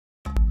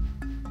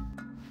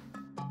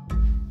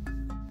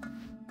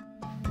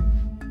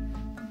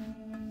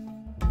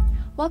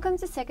Welcome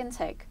to Second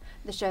Take,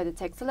 the show that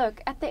takes a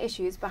look at the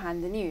issues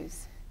behind the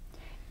news.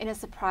 In a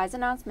surprise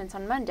announcement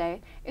on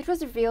Monday, it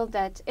was revealed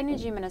that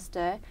Energy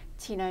Minister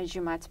Tina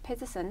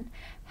Joemat-Pettersson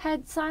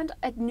had signed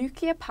a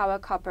nuclear power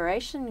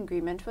cooperation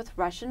agreement with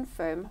Russian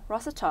firm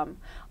Rosatom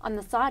on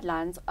the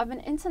sidelines of an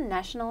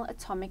International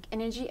Atomic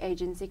Energy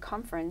Agency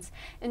conference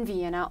in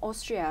Vienna,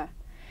 Austria.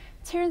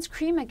 Terence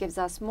Creamer gives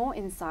us more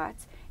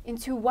insight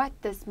into what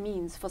this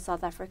means for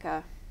South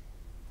Africa.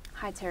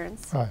 Hi,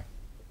 Terence. Hi.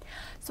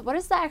 So what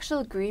does the actual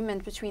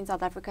agreement between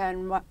South Africa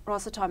and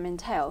Rosatom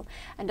entail?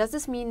 And does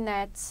this mean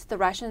that the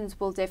Russians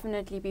will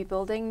definitely be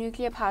building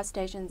nuclear power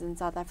stations in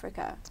South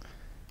Africa?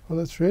 Well,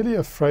 it's really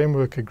a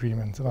framework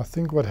agreement, and I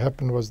think what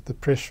happened was the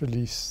press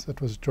release that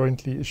was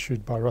jointly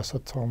issued by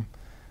Rosatom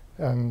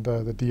and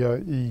the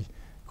DOE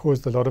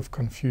caused a lot of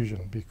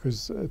confusion,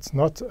 because it's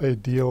not a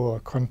deal or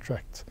a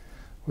contract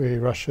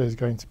where Russia is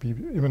going to be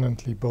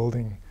imminently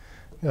building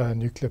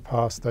nuclear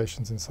power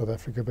stations in South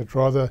Africa, but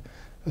rather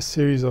a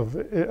series of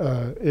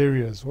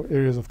areas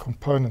of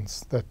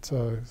components that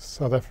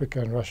South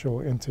Africa and Russia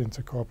will enter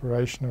into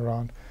cooperation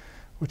around,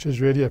 which is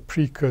really a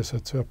precursor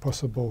to a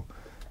possible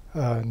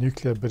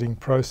nuclear bidding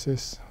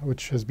process,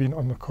 which has been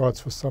on the cards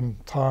for some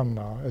time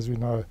now. As we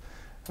know,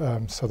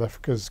 South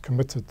Africa is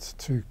committed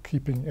to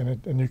keeping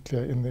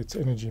nuclear in its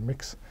energy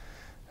mix,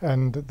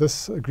 and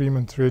this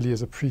agreement really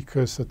is a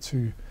precursor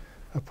to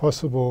a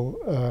possible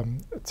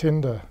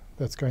tender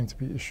that's going to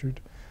be issued,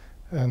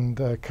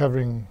 and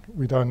covering,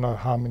 we don't know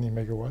how many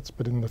megawatts,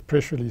 but in the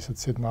press release it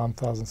said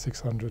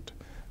 9,600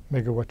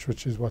 megawatts,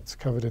 which is what's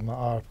covered in the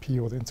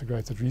IRP, or the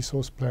Integrated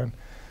Resource Plan,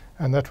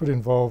 and that would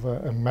involve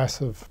a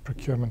massive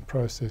procurement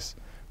process,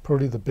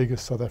 probably the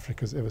biggest South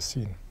Africa's ever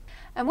seen.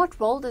 And what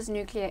role does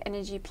nuclear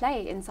energy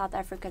play in South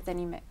Africa's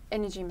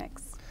energy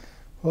mix?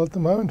 Well, at the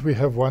moment we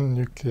have one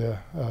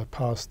nuclear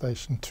power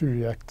station, 2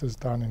 reactors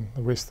down in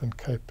the Western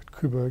Cape at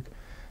Koeberg,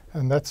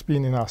 and that's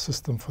been in our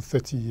system for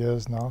 30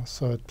 years now,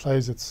 so it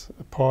plays its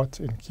part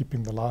in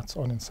keeping the lights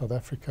on in South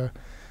Africa.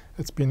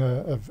 It's been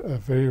a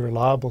very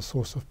reliable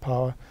source of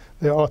power.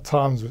 There are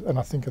times, and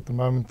I think at the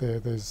moment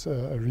there's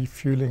a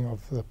refueling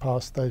of the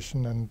power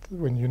station, and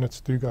when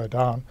units do go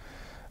down,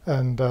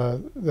 and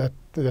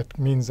that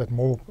means that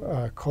more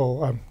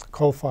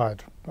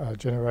coal-fired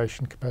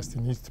generation capacity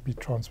needs to be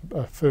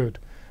transferred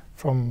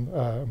from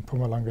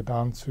Mpumalanga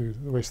down to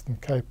the Western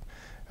Cape.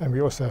 And we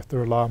also have to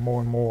rely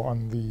more and more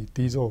on the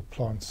diesel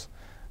plants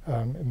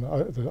in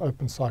the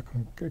open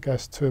cycle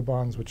gas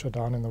turbines, which are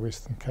down in the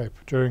Western Cape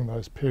during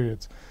those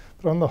periods.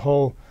 But on the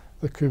whole,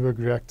 the Koeberg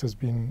reactor has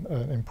been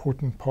an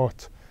important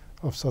part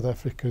of South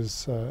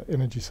Africa's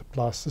energy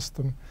supply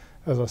system.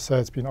 As I say,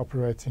 it's been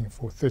operating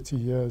for 30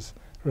 years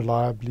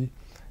reliably.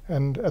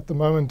 And at the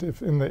moment,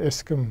 if in the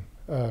Eskom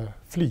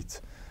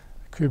fleet,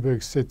 Koeberg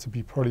is said to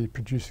be probably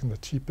producing the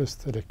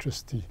cheapest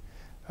electricity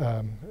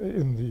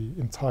in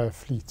the entire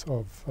fleet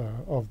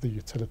of the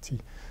utility.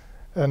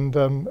 And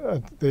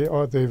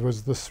there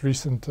was this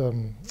recent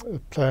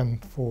plan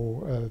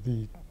for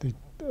the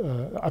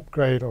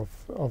upgrade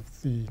of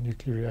the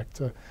nuclear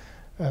reactor,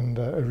 and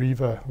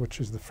Areva,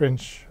 which is the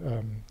French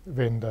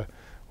vendor,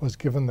 was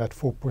given that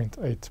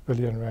 4.8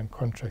 billion rand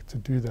contract to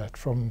do that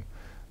from,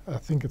 I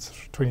think it's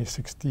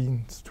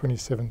 2016 to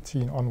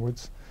 2017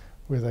 onwards,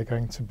 where they're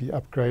going to be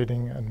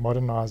upgrading and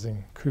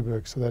modernizing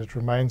Koeberg so that it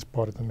remains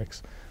part of the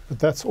mix. But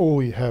that's all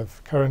we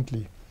have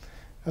currently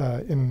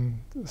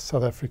in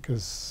South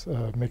Africa's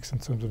mix in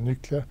terms of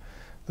nuclear.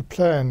 The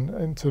plan,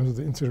 in terms of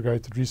the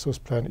Integrated Resource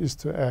Plan, is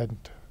to add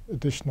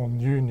additional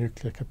new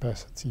nuclear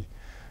capacity.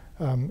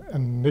 An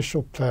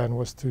initial plan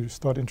was to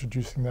start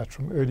introducing that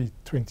from early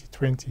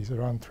 2020s,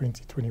 around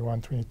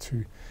 2021,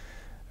 22.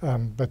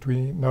 But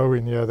we're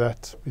nowhere near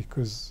that,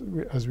 because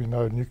as we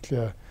know,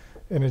 nuclear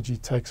energy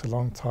takes a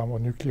long time, or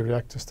nuclear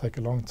reactors take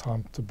a long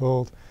time to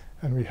build,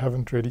 and we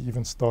haven't really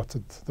even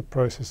started the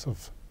process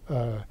of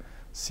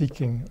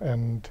seeking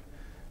and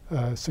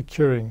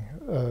securing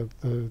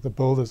the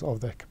builders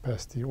of that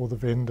capacity, or the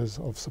vendors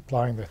of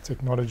supplying that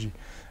technology.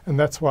 And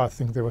that's why I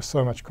think there was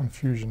so much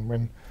confusion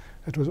when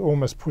it was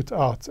almost put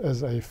out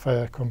as a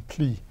fait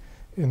accompli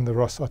in the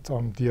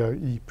Rosatom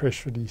DOE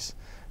press release.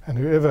 And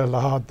whoever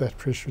allowed that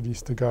press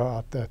release to go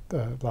out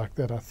like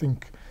that, I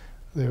think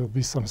there will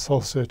be some soul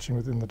searching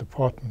within the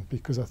department,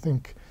 because I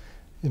think,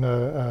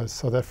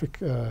 South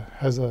Africa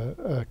has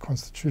a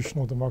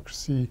constitutional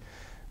democracy.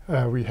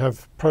 We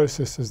have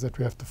processes that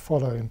we have to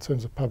follow in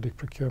terms of public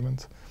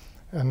procurement.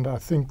 And I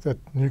think that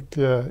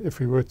nuclear, if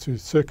we were to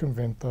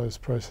circumvent those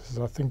processes,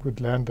 I think would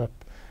land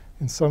up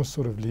in some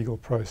sort of legal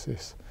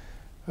process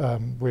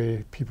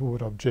where people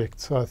would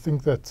object. So I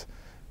think that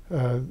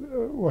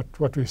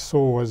what we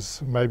saw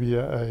was maybe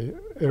a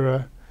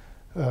error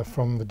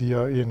from the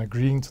DOE in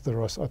agreeing to the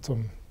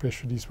Rosatom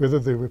press release. Whether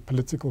there were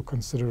political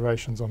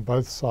considerations on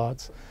both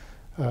sides,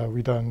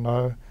 we don't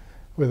know.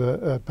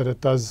 But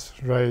it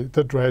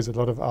did raise a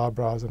lot of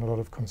eyebrows and a lot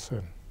of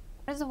concern.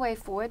 What is the way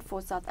forward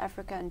for South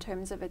Africa in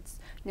terms of its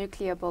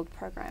nuclear build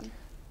program?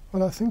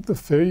 Well, I think the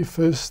very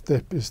first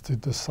step is to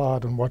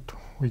decide on what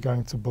we're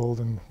going to build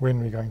and when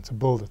we're going to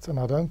build it. And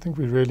I don't think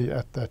we're really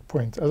at that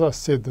point. As I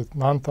said, that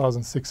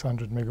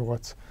 9,600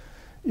 megawatts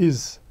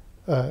is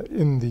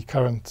in the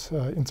current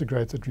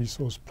integrated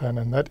resource plan,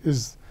 and that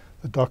is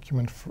the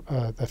document,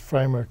 that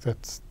framework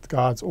that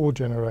guides all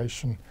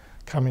generation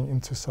coming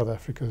into South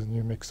Africa's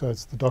new mix. So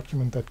it's the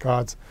document that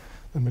guides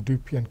the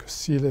Medupi and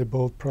Kusile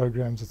build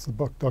programs. It's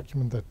the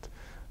document that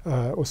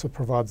also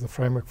provides the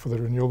framework for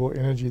the renewable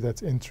energy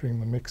that's entering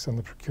the mix and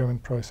the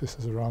procurement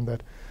processes around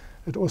that.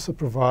 It also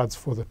provides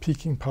for the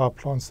peaking power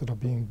plants that are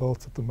being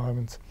built at the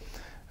moment.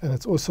 And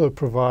it also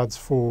provides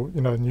for,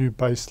 new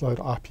baseload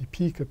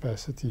IPP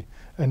capacity.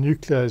 And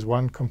nuclear is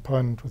one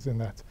component within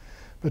that.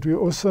 But we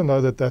also know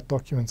that that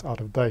document's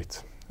out of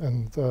date.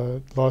 And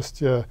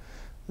last year,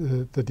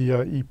 the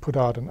DOE put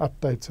out an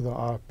update to the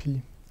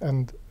IRP.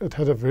 And it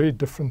had a very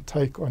different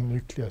take on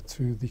nuclear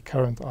to the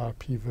current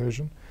IRP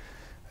version.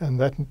 And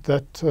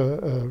that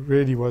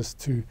really was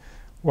to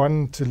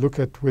look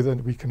at whether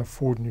we can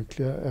afford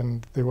nuclear,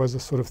 and there was a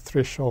sort of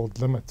threshold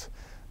limit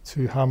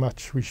to how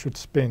much we should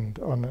spend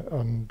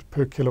on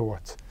per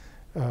kilowatt,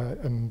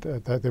 and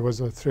that there was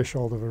a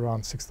threshold of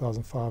around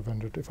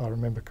 6,500, if I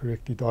remember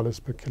correctly, dollars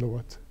per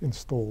kilowatt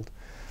installed.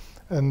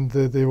 And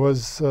there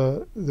was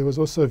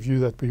also a view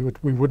that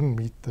we wouldn't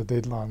meet the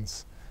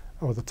deadlines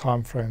or the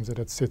time frames that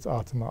it set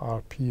out in the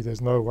RP. There's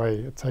no way.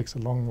 It takes a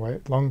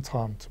long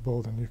time to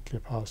build a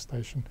nuclear power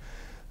station.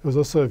 There was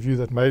also a view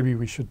that maybe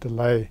we should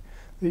delay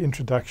the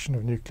introduction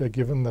of nuclear,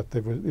 given that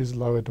there is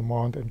lower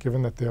demand and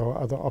given that there are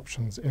other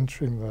options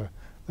entering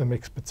the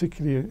mix,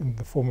 particularly in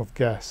the form of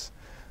gas.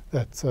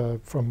 That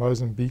from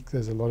Mozambique,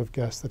 there's a lot of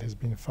gas that has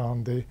been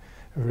found there.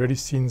 We've already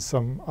seen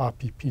some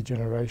RPP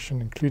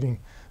generation, including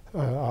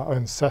our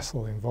own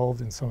Sasol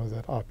involved in some of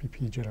that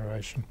RPP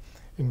generation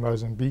in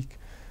Mozambique.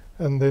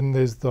 And then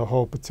there's the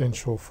whole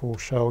potential for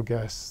shale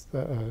gas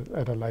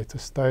at a later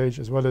stage,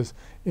 as well as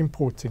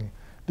importing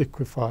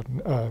liquefied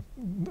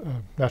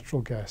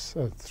natural gas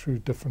through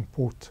different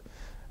ports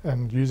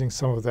and using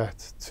some of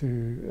that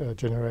to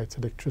generate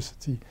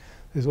electricity.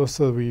 There's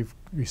also,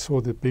 we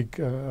saw the big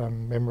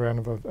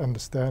memorandum of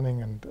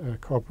understanding and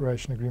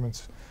cooperation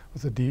agreements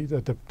with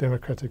the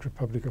Democratic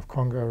Republic of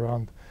Congo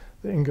around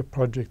the Inga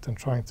project and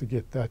trying to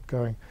get that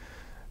going.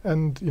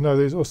 And,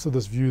 there's also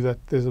this view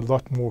that there's a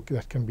lot more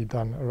that can be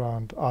done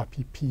around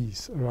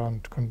RPPs,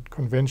 around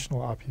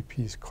conventional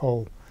RPPs,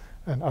 coal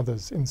and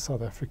others in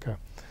South Africa.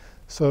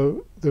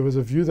 So there was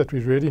a view that we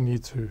really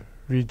need to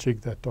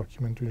rejig that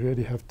document. We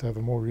really have to have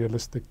a more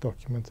realistic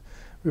document.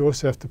 We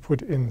also have to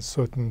put in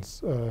certain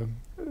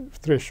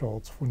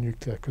thresholds for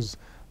nuclear, because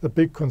the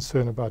big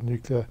concern about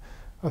nuclear,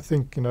 I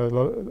think,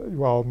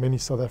 while many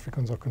South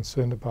Africans are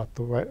concerned about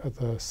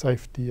the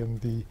safety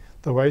and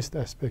the waste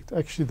aspect,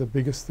 actually the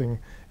biggest thing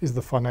is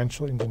the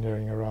financial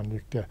engineering around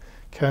nuclear.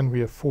 Can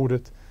we afford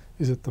it?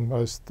 Is it the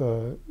most,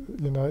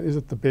 is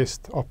it the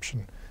best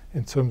option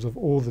in terms of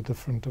all the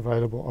different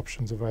available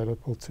options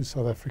available to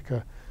South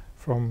Africa,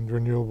 from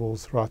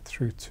renewables right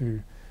through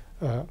to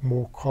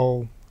more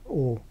coal,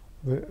 or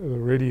the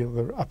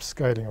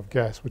upscaling of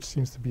gas, which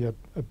seems to be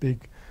a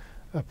big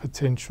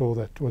potential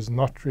that was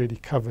not really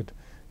covered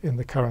in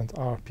the current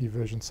RP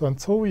version. So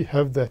until we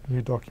have that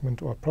new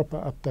document or a proper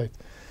update,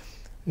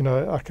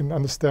 I can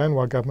understand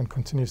why government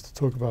continues to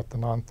talk about the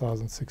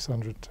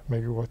 9,600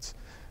 megawatts,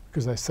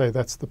 because they say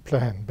that's the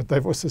plan, but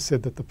they've also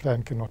said that the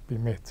plan cannot be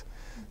met.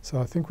 So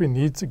I think we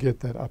need to get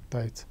that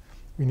update.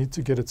 We need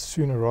to get it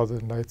sooner rather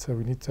than later.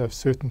 We need to have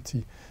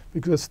certainty,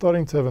 because it's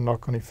starting to have a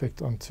knock-on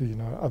effect onto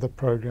other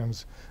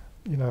programs.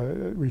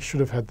 We should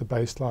have had the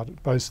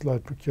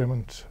baseload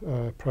procurement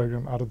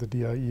program out of the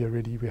DOE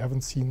already. We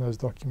haven't seen those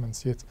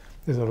documents yet.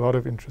 There's a lot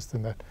of interest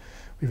in that.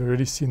 We've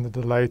already seen the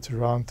delay to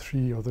round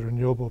 3 of the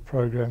renewable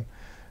program,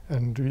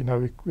 and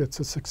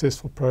it's a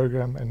successful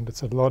program, and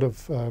it's a lot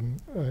of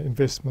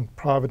investment,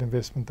 private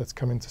investment, that's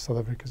come into South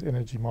Africa's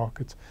energy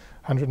market,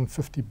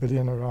 150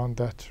 billion around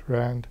that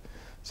rand.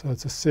 So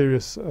it's a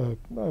serious a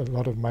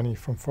lot of money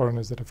from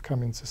foreigners that have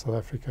come into South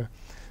Africa.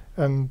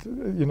 And,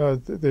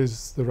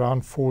 there's the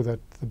round 4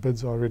 that the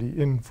bids are already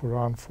in for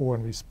round 4,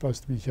 and we're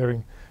supposed to be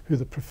hearing who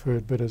the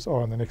preferred bidders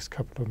are in the next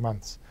couple of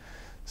months.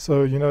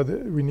 So,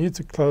 we need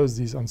to close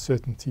these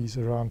uncertainties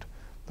around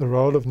the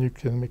role of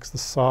nuclear in the mix, the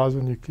size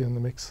of nuclear in the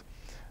mix.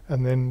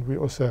 And then we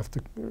also have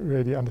to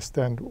really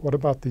understand what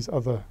about these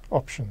other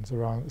options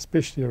around,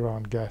 especially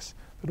around gas,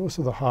 but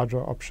also the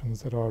hydro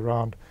options that are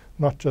around,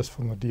 not just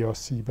from the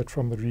DRC, but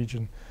from the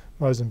region.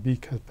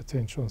 Mozambique has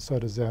potential, and so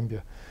does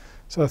Zambia.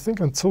 So I think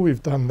until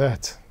we've done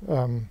that,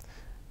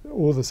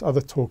 all this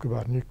other talk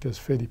about nuclear is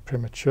fairly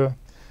premature.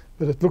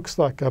 But it looks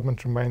like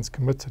government remains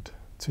committed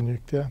to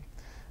nuclear,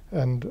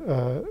 and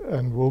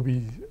will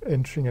be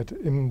entering it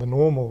in the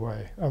normal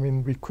way. I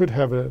mean, we could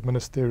have a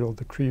ministerial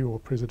decree or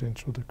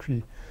presidential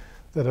decree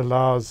that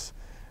allows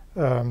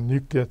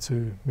nuclear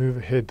to move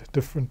ahead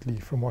differently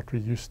from what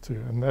we're used to.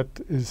 And that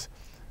is,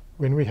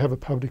 when we have a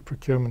public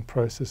procurement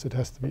process, it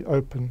has to be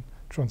open,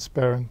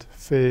 transparent,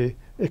 fair,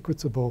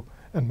 equitable,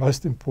 and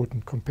most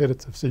important,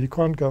 competitive. So you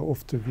can't go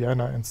off to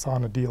Vienna and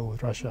sign a deal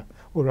with Russia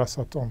or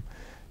Rosatom.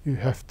 You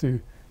have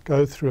to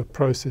go through a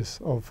process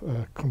of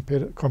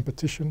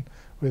competition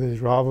where there's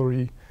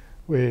rivalry,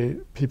 where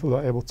people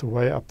are able to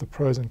weigh up the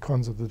pros and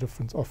cons of the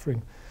different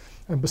offering.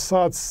 And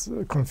besides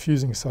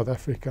confusing South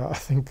Africa, I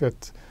think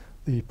that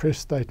the press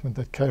statement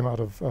that came out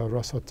of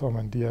Rosatom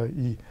and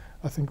DOE,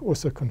 I think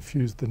also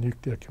confused the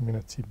nuclear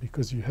community,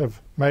 because you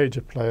have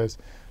major players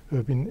who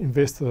have been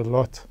invested a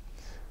lot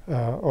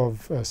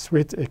of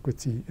sweat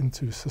equity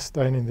into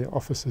sustaining their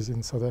offices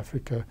in South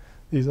Africa.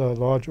 These are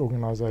large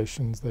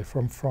organizations. They're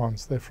from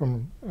France, they're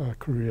from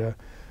Korea,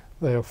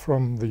 they are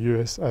from the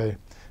USA,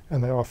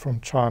 and they are from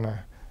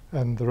China.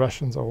 And the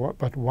Russians are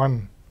but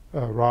one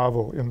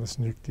rival in this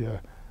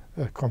nuclear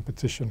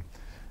competition.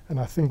 And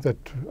I think that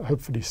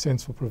hopefully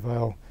sense will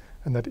prevail,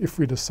 and that if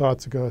we decide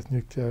to go with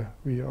nuclear,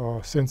 we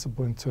are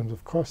sensible in terms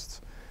of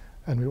costs,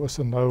 and we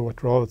also know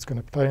what role it's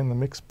going to play in the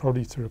mix,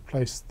 probably to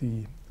replace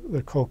the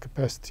coal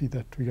capacity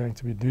that we're going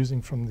to be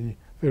losing from the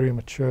very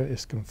mature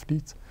Eskom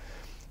fleet.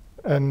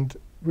 And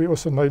we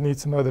also need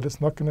to know that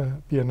it's not going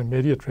to be an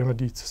immediate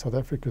remedy to South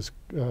Africa's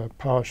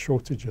power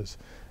shortages.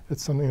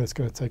 It's something that's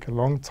going to take a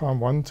long time,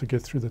 one, to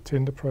get through the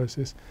tender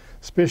process,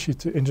 especially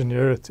to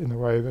engineer it in a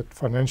way that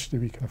financially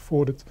we can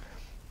afford it,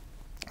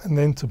 and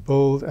then to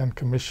build and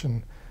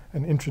commission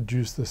and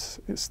introduce this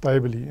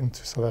stably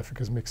into South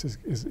Africa's mix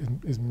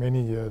is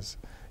many years,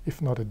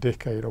 if not a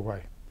decade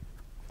away.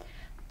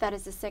 That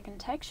is the Second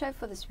Take show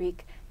for this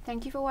week.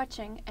 Thank you for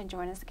watching, and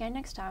join us again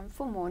next time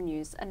for more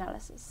news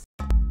analysis.